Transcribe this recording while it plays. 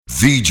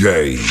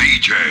DJ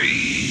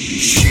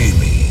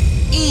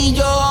Shimi. Y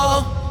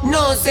yo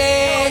no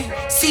sé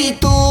si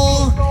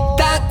tú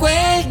te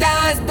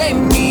acuerdas de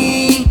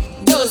mí.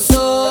 Yo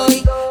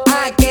soy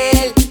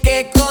aquel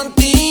que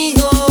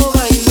contigo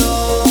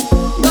bailó.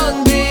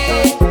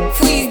 ¿Dónde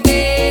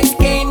fuiste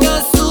que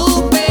no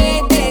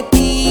supe de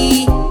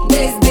ti?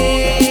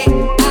 Desde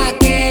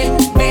aquel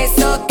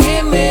beso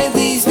que me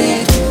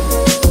diste.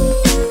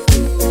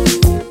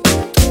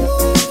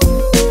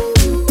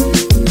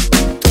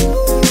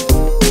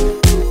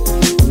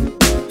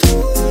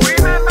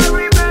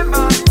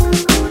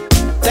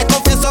 Te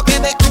confieso que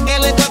de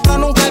aquel encuentro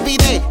nunca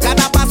olvidé.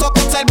 Cada paso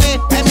que observé,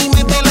 en mi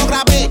mente lo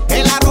grabé.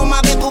 El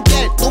aroma de tu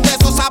piel, tu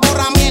beso sabor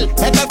a miel.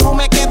 El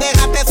perfume que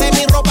dejaste en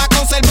mi ropa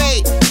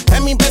conservé.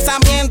 En mi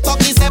pensamiento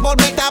quise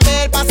volverte a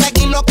ver, para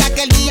seguir lo que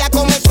aquel día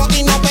comenzó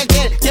y no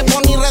perder tiempo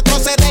ni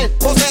retroceder.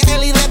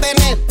 Poseer y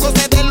retener,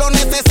 conceder lo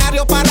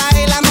necesario para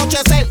el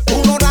anochecer.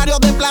 Un horario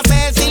de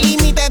placer sin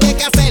límite de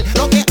qué hacer.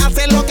 Lo que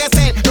hace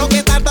enloquecer, lo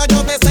que tanto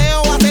yo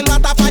deseo, hacerlo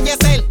hasta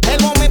fallecer.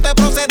 El momento de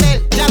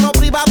proceder, ya lo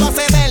privado a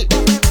ceder.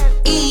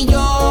 Y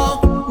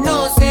yo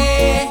no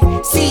sé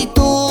si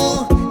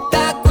tú te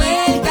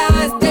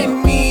acuerdas de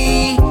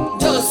mí.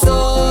 Yo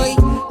soy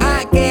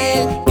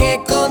aquel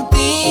que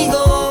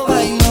contigo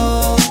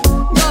bailó.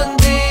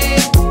 ¿Dónde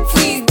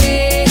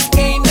fuiste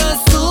que no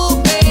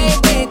supe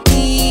de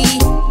ti?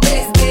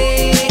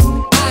 Desde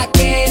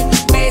aquel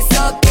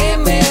beso que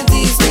me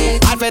diste.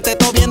 Al verte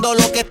todo viendo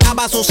lo que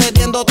estaba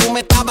sucediendo, tú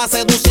me estabas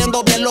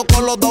seduciendo, bien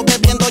loco los dos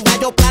bebiendo. Ya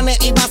yo planes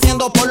iba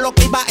haciendo por lo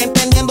que iba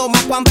entendiendo.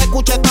 Más cuando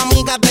escuché a tu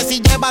amiga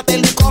decir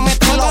llévatelo y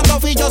cómetelo. Cuando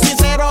fui yo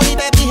sincero y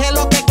te dije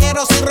lo que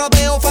quiero. Sin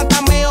rodeo,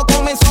 fantameo,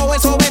 comenzó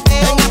el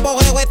sobeteo. En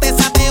apogeo este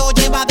sateo,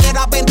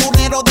 llevadero,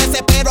 aventurero.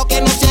 Desespero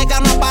que no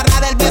llegan a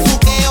parar el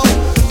besuqueo.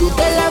 Tú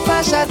te la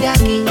pasas de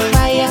aquí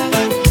para allá,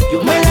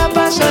 yo me la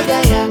paso de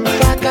allá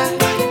para acá,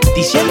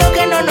 diciendo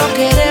que no nos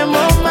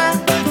queremos más,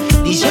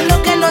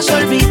 diciendo que nos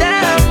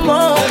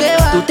olvidamos, que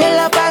va. Tú te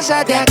la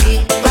pasas de aquí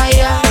para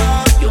allá,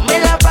 yo me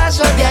la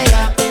paso de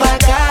allá para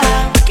acá,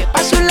 que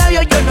paso un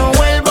labio yo no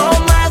vuelvo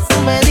más. Tú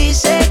me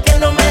dices que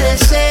no me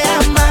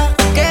deseas más,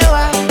 que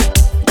va.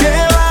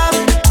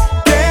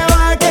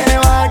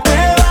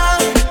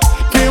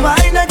 Que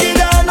vaina que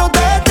ya no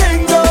te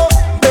tengo,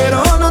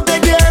 pero no te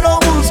quiero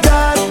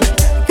buscar.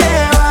 Que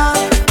va,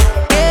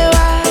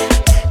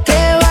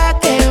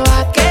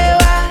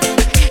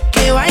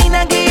 Que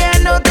vaina que ya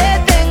no te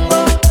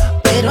tengo,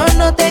 pero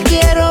no te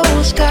quiero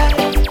buscar.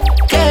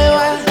 Que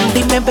va.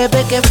 Dime,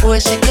 bebé, ¿qué fue?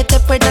 Sé que te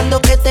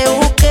esperando que te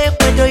busque,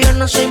 pero yo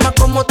no soy más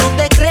como tú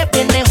te crees.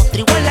 Vienes otra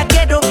igual la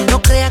quiero.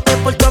 No creas que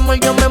por tu amor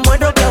yo me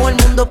muero. Que hago el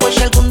mundo por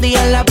si algún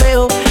día la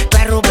veo.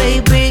 Claro,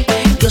 baby,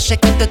 yo sé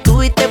que tú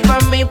estuviste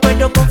para mí,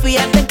 pero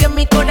confiaste en que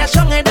mi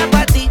corazón era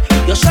para ti.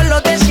 Yo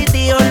solo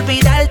decidí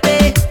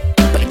olvidarte,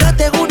 pero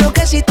te juro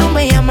que si tú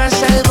me llamas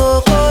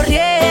salgo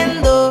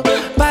corriendo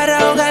para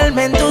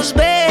ahogarme en tus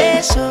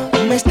besos.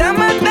 Me está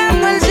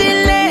matando el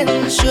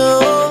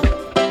silencio.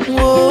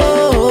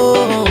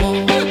 Oh.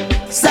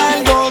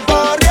 salgo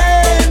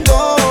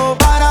corriendo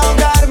para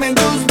ahogarme en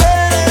tus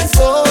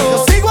besos.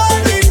 Yo sigo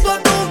adicto a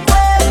tu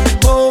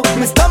cuerpo,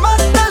 me está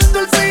matando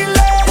el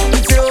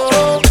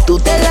silencio. Tú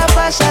te la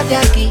pasas de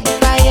aquí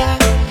para allá,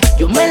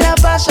 yo me la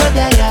paso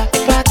de allá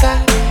para acá,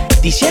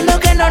 diciendo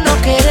que no nos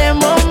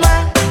queremos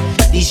más,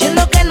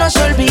 diciendo que nos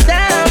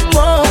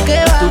olvidamos, que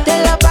va. Tú te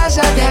la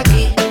pasas de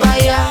aquí para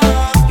allá,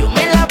 yo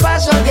me la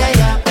paso de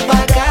allá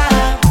para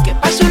acá, que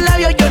paso un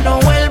labio yo no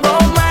vuelvo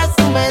más.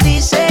 Tú me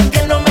dices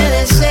que no me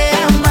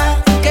deseas más,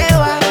 que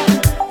va.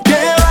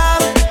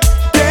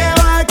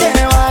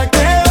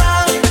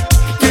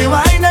 Que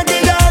vaina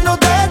que ya no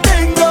te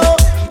tengo,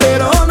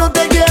 pero no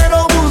te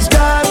quiero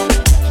buscar.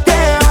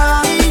 Que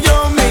va, y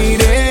yo me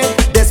iré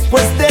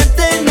después de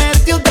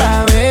tenerte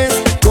otra vez.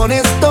 Con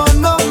esto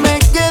no me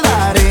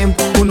quedaré.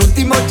 Un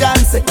último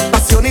chance,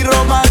 pasión y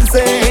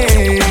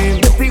romance.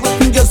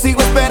 Yo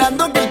sigo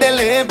esperando que el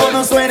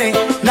teléfono suene.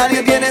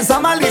 Nadie tiene esa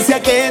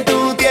malicia que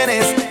tú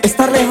tienes.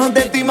 Estar lejos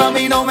de ti,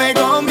 mami, no me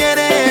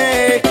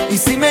conviene. Y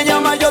si me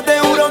llamas, yo te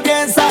juro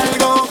que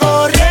salgo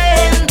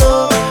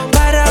Corriendo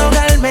para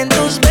ahogarme en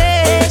tus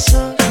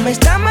besos. Me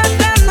está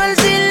matando el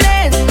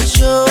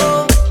silencio.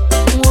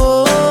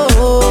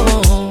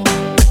 Oh.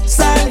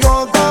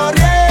 Salgo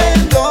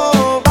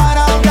corriendo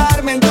para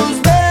ahogarme en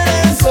tus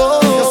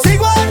besos. Yo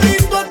sigo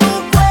adicto a tu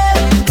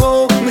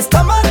cuerpo, me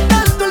está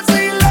matando el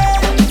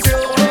silencio.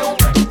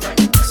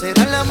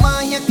 Será la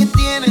magia que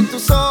tienen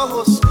tus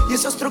ojos y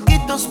esos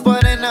truquitos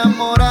para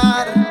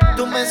enamorar.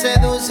 Tú me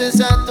seduces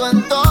a tu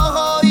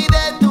antojo y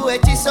de tu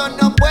hechizo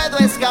no puedo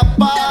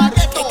escapar.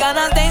 Qué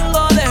ganas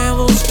tengo de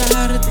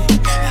buscarte,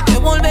 de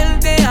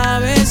volverte a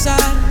besar.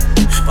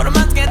 Por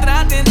más que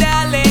traten de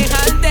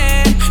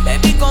alejarte,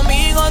 baby,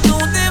 conmigo tú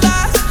te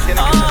vas.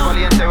 Tienes que ser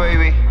valiente,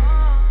 baby.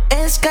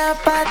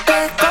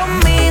 Escápate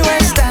conmigo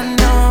esta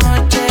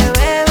noche,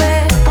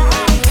 bebé.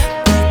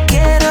 Te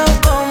quiero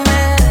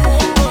comer,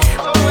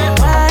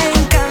 te va a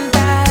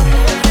encantar.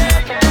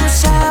 Tú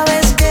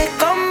sabes que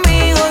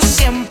conmigo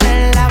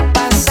siempre la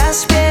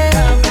pasas bien.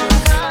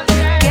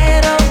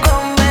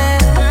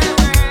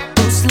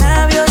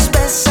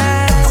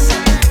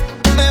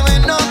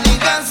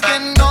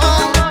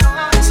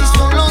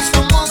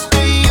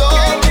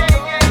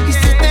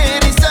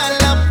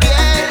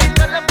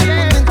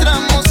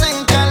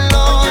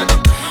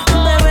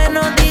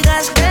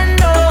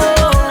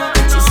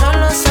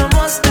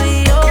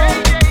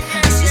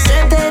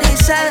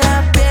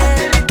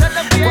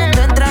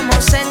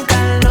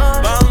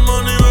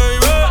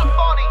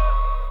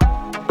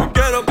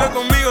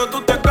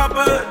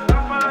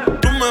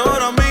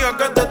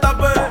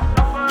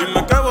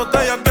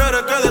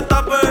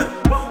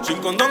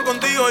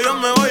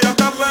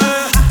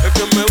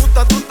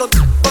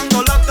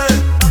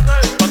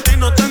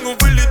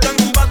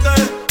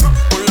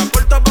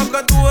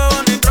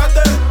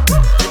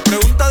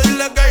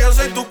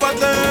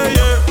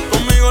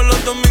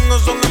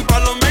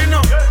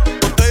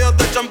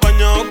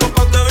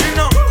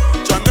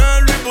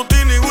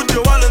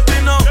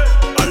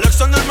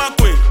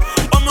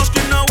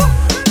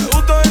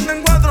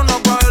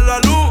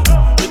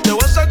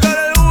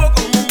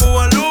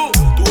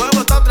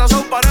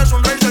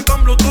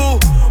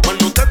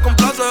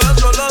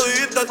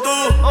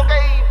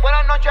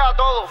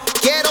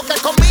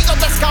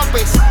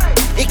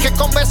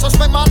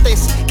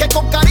 que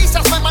con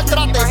caricias me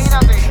maltrates.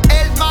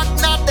 El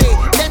magnate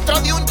dentro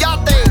de un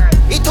yate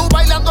y tú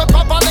bailando en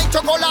papa de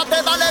chocolate.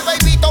 Dale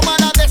baby, toma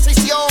la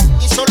decisión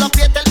y solo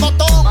aprieta el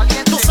botón.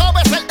 Tú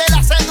sabes el de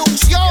la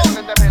seducción.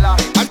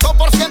 Alto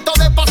por ciento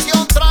de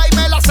pasión,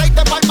 tráeme el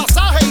aceite para el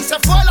masaje y se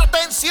fue la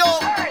tensión.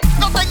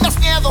 No tengas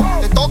miedo,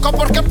 te toco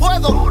porque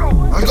puedo.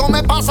 Algo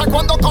me pasa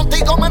cuando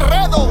contigo me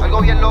enredo.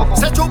 Algo bien loco.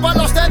 Se chupan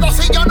los dedos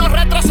y yo no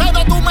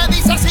retrocedo. Tú me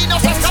dices si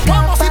nos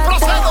escapamos y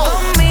procedo.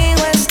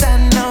 Conmigo esta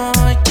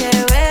noche,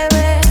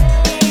 bebé,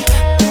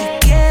 te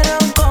quiero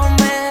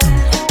comer,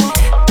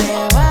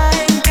 te va a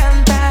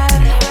encantar.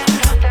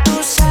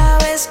 Tú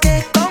sabes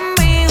que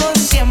conmigo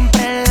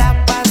siempre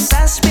la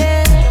pasas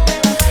bien.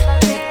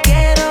 Te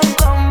quiero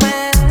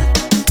comer,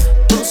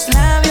 tus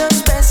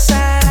labios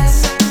besar.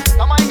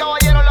 Estamos ahí,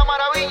 caballeros, la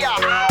maravilla.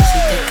 Si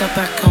te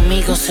escapas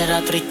conmigo será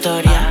otra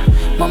historia.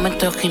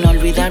 Momentos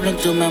inolvidables en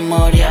tu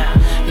memoria.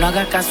 No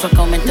hagas caso a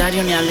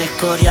comentarios ni a la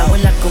escoria.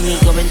 Vuela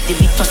conmigo, ven te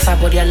invito a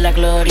saborear la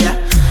gloria.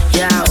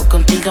 Ya, o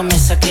contigo me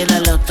saqué la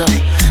loto.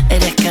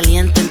 Eres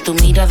caliente, en tu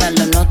mirada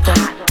lo noto.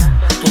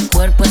 Tu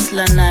cuerpo es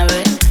la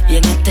nave y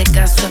en este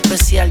caso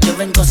especial yo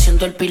vengo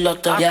siendo el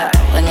piloto. Ya,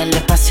 en el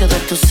espacio de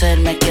tu ser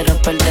me quiero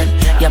perder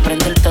y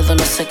aprender todos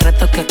los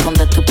secretos que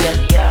esconde tu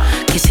piel.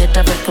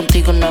 Quisiera ver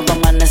contigo un nuevo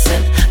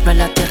amanecer, no en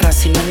la tierra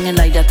sino en el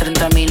aire a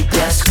 30.000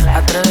 pies.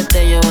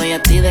 Atrévete, yo voy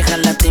a ti, deja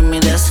la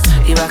timidez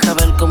y vas a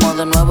ver como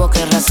de nuevo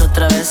querrás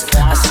otra vez.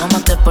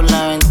 Asómate por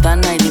la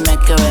ventana y dime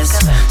qué ves.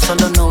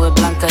 Solo nubes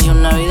blancas y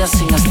una vida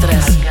sin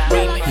estrés.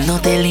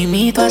 No te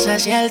limito a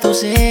saciar tu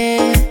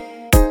sed,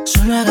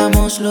 solo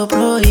hagamos lo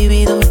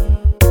prohibido.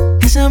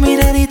 Esa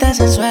miradita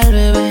sensual,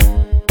 bebé,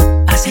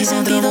 hace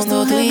sentido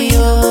todo tú y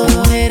yo.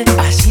 Mujer,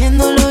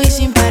 haciéndolo y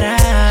sin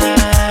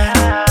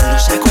parar.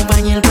 Nos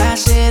acompaña el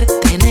placer,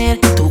 tener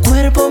tu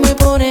cuerpo me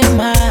pone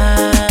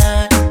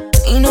mal.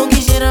 Y no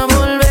quisiera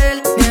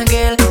volver de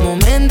aquel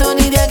momento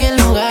ni de aquel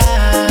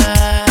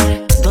lugar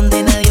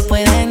donde nadie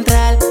pueda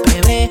entrar.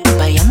 Bebé,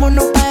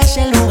 vayámonos para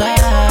ese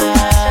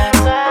lugar.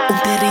 Un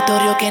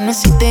territorio que no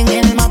existe en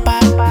el mapa,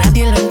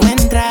 nadie lo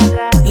encuentra.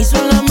 Y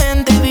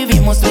solamente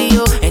vivimos tú y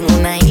yo en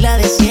una isla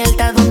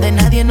desierta donde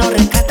nadie nos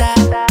rescata.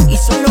 Y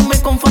solo me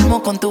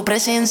conformo con tu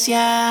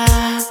presencia.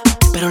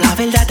 Pero la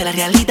verdad de la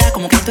realidad,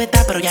 como que tú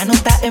estás, pero ya no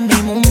estás en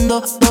mi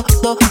mundo.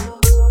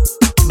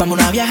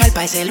 Vámonos a viajar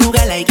pa' ese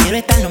lugar, ahí quiero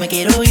estar, no me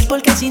quiero ir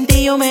porque sin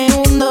ti yo me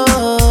hundo.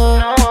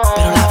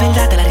 Pero la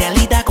verdad de la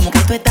realidad, como que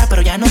tú estás,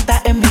 pero ya no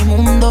estás en mi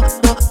mundo.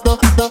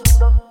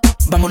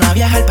 Vámonos a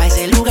viajar pa'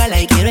 ese lugar,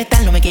 ahí quiero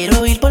estar, no me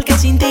quiero ir porque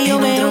sin ti yo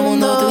me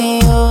hundo. Tú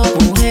y yo,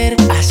 mujer,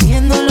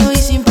 haciéndolo y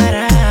sin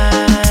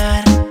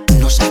parar.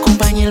 Nos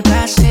acompaña el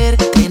placer,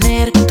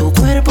 tener tu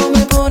cuerpo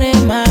me pone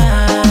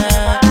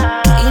mal.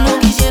 Y no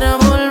quisiera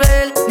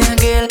volver de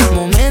aquel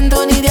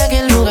momento ni de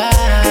aquel lugar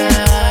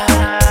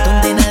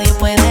donde nadie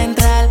pueda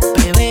entrar.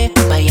 Bebé,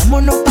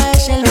 vayámonos pa'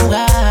 ese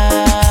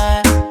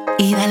lugar.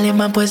 Y dale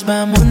más, pues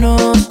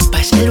vámonos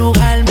pa' ese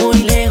lugar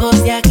muy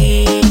lejos de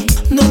aquí,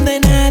 donde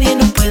nadie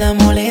nos pueda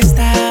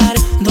molestar,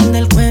 donde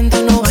el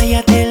cuento no vaya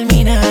a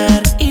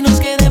terminar y nos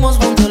quedemos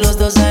juntos los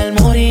dos al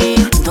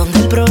morir, donde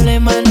el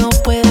problema no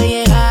pueda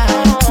llegar,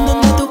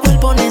 donde tu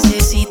cuerpo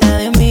necesita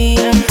de mí.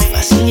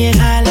 Fácil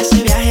llegar a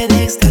ese viaje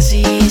de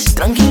éxtasis.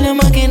 Tranquila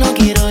más que no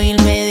quiero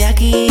irme de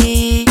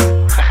aquí.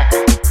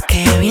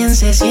 Qué bien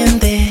se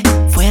siente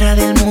fuera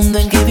del mundo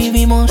en que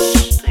vivimos,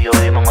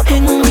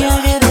 en un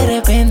viaje de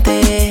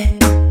repente.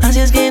 Así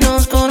es que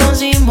nos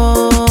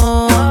conocimos.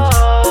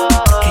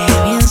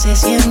 Qué bien se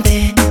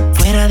siente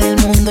fuera del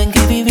mundo en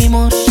que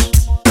vivimos,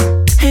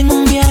 en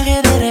un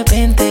viaje de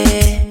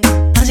repente.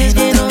 Así es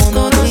que nos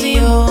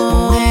conocimos.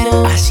 Mujer,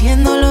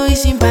 haciéndolo y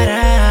sin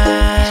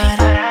parar.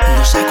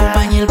 Nos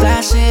acompaña el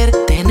placer,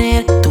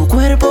 tener tu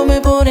cuerpo me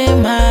pone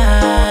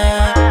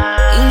mal.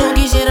 Y no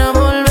quisiera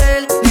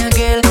volver de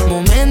aquel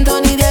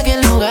momento ni de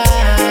aquel lugar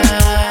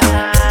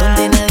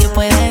donde nadie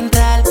pueda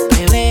entrar.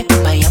 Bebé,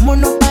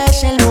 vayámonos para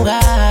ese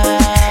lugar.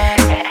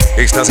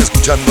 Estás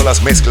escuchando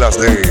las mezclas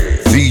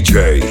de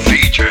DJ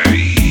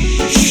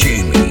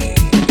Shimi.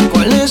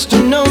 ¿Cuál es tu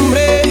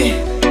nombre?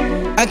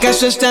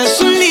 ¿Acaso estás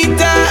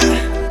solita?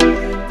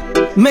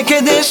 Me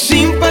quedé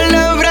sin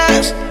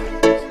palabras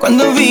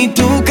cuando vi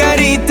tu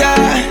carita.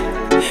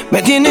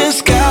 Me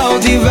tienes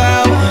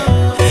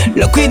cautivado,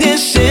 loco y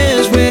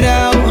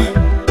desesperado.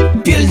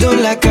 Pierdo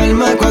la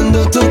calma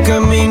cuando tú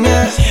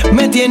caminas.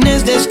 Me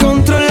tienes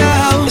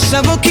descontrolado.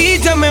 Esa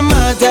boquita me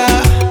mata,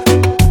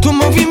 tu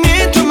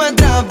movimiento me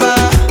atrapa.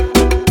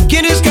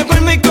 Quiero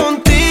escaparme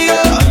contigo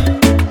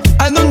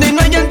a donde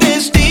no haya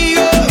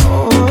testigos.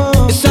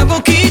 Esa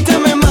boquita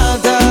me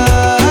mata,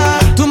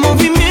 tu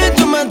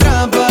movimiento me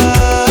atrapa.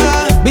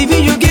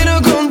 Baby, yo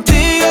quiero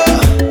contigo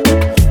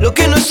lo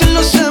que no hacen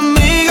los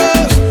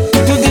amigos.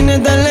 Tú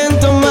tienes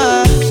talento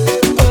más.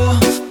 Oh,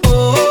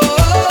 oh,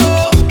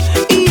 oh,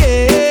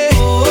 yeah.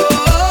 Oh,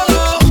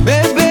 oh,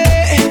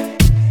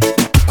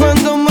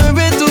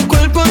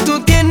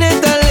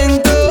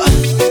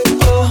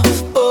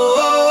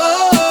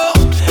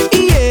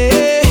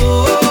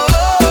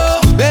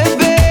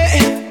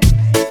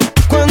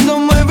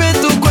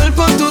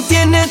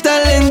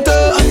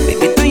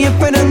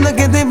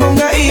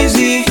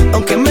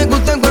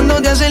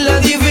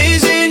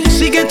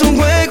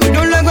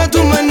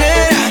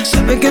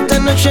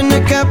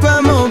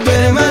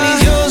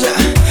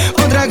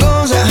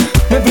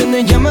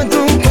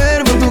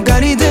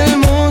 Carita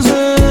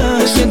hermosa,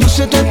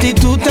 seduce tu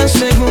actitud tan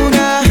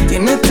segura.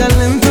 Tienes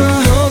talento,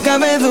 no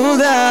cabe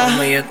duda.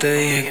 Como ya te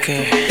dije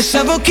que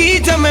esa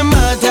boquita me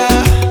mata,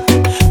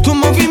 tu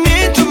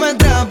movimiento me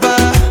atrapa.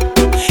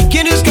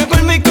 Quiero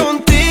escaparme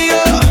contigo,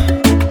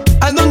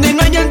 a donde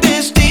no haya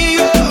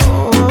testigo.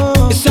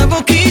 Esa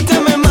boquita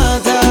me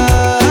mata,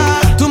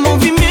 tu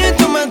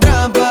movimiento me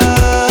atrapa.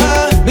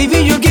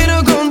 Baby, yo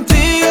quiero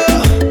contigo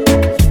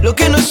lo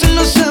que no hacen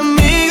los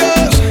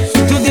amigos.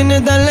 Tú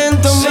tienes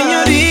talento,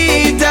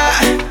 señorita.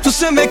 Tú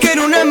sabes que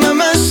eres una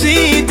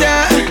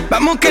mamacita.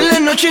 Vamos que la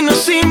noche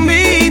nos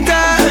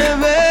invita,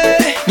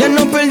 bebé. Ya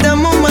no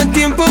perdamos más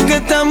tiempo que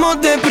estamos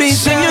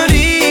deprisa.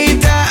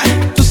 Señorita,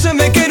 tú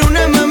sabes que eres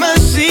una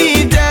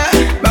mamacita.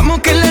 Vamos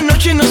que la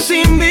noche nos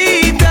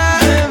invita,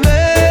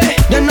 bebé.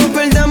 Ya no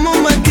perdamos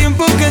más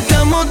tiempo que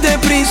estamos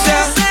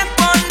deprisa. Se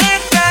pone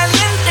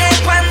caliente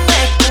cuando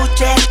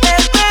escucha este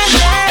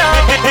perreo.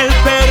 El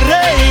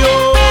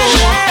perreo.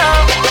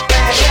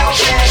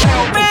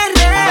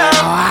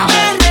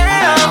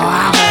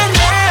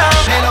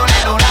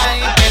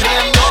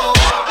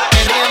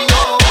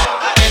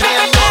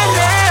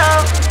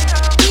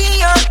 Y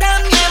yo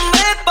también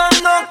me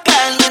pongo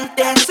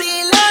caliente si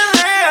la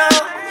veo.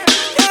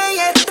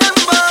 Ella es tan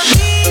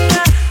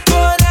bonita,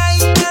 por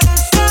ahí tan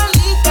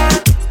solita,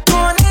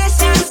 con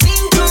esa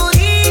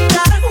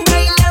cinturita,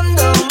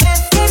 bailándome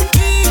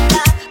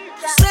cerquita.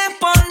 Se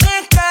pone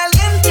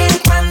caliente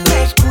cuando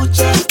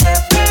escucha este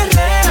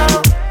perreo.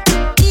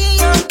 Y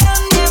yo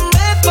también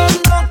me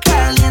pongo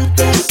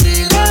caliente si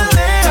la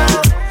veo.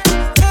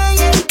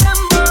 Ella es tan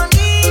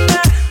bonita,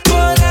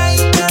 por ahí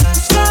tan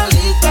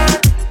solita,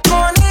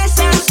 con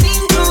esa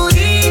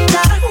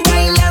cinturita,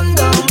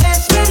 bailándome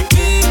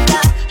cerquita.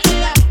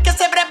 Que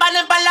se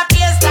preparen para la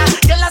fiesta,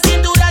 que la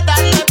cintura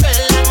dale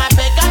pela. Más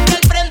pégate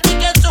al frente y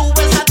que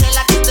sube esa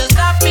tela que te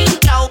está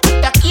pinchado.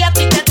 De aquí a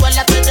ti te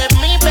duele, tú eres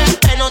mi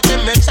bebé, no te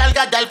me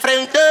salgas del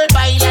frente.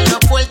 Baila lo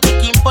fuerte,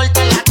 que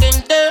importa la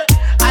gente.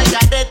 Al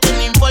garete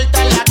no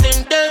importa la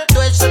gente.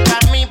 Todo eso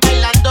para mí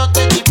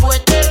bailándote di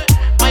fuerte.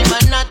 Ay,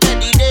 mana, te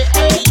diré,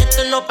 ey,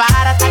 esto no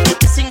para hasta que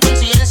estés sin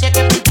conciencia.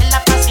 Que pierdes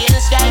la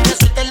paciencia y que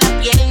sueltes la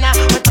pierna.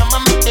 Pues vamos a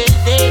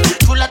meterte,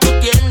 chula tú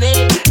tienes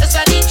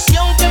esa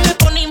adicción que me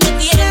pone y me Se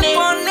tiene.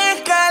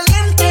 pone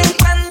caliente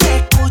cuando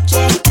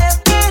escucha este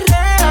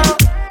perreo.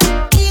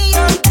 Y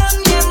yo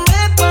también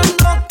me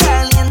pongo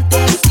caliente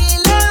si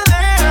la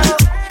veo.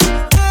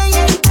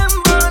 Ella es tan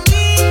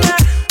bonita,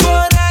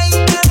 por ahí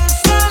tan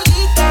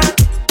solita,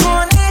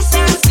 con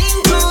esa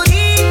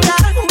cinturita,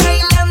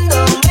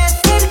 bailándome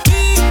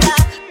cerquita.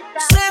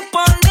 Se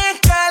pone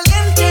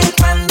caliente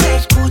cuando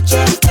escucha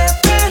este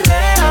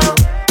perreo.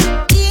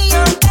 Y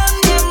yo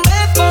también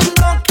me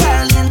pongo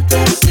caliente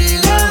si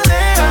la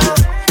veo.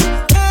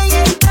 Ella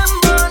es tan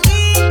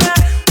bonita,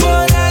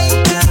 por ahí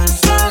tan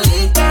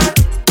solita,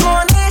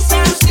 con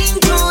esa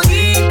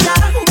cinturita,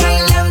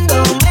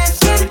 bailándome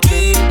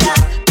cerquita.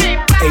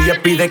 Ella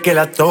pide que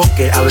la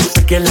toque, a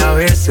veces que la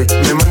bese.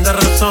 Me manda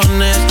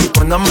razones y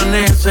cuando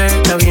amanece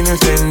la viene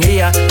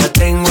encendida. La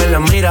tengo en la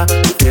mira,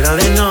 fiera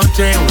de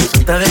noche, una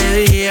santa de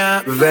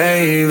día.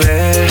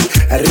 Baby,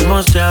 el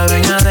ritmo se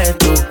adueña de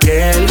tu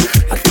piel.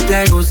 A ti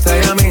te gusta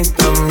y a mí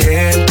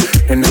también.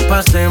 Que nos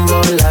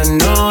pasemos la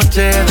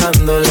noche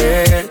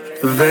dándole.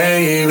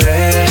 Baby,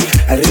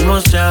 el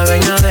ritmo se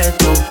adueña de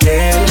tu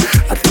piel.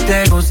 A ti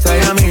te gusta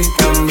y a mí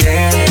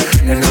también.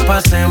 Que nos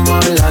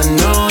pasemos la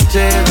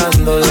noche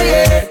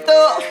dándole.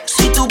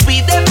 Si tú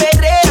pides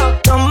perreo,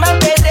 toma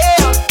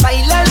perreo.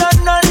 Bailalo,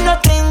 no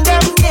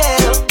tengas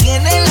miedo.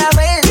 Tiene la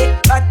verde,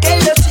 pa' que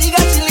lo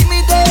sigas sin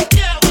límite.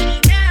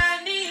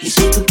 Y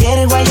si tú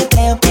quieres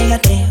guayoteo,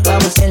 pégate.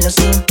 Vamos a hacerlo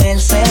sin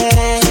pensar.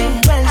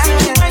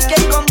 Aquí no hay que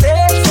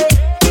esconderse,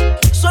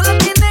 solo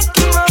tienes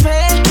que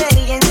moverte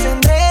y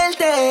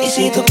encenderte. Y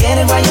si tú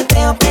quieres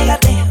guayoteo,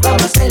 pégate.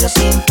 Vamos a hacerlo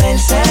sin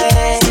pensar.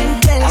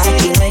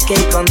 Aquí no hay que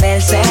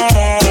esconderse.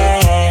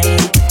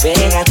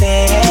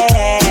 Pégate.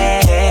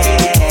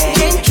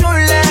 Bien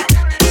chula,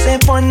 se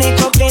pone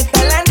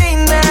coqueta la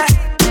nena.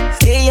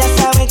 Ella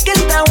sabe que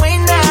está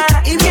buena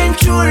y bien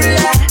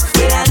chula.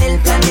 Fuera del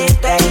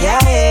planeta ella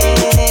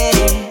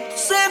es.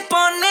 Se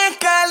pone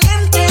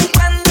caliente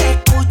cuando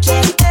escucha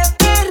este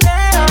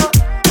perreo.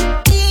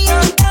 Y yo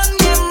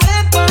también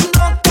me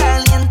pongo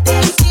caliente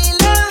si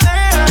la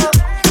veo.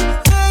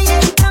 Ella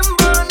es tan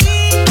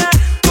bonita,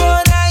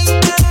 por ahí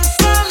tan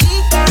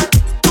solita,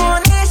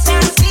 con esa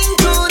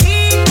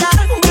cinturita,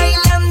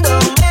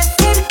 bailándome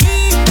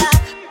cerquita.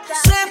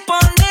 Se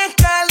pone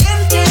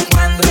caliente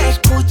cuando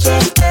escucha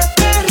este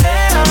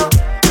perreo.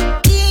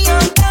 Y yo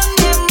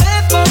también me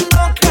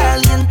pongo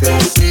caliente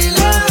si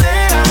la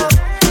veo.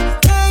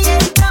 Ella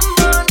es tan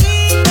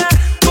bonita,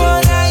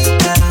 por ahí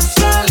tan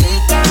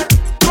solita,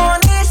 con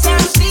esa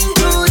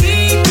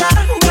cinturita,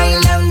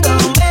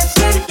 bailándome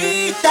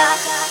cerquita.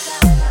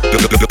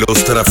 Los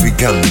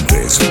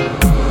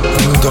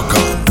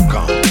traficantes.com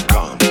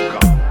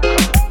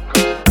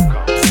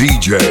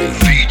DJ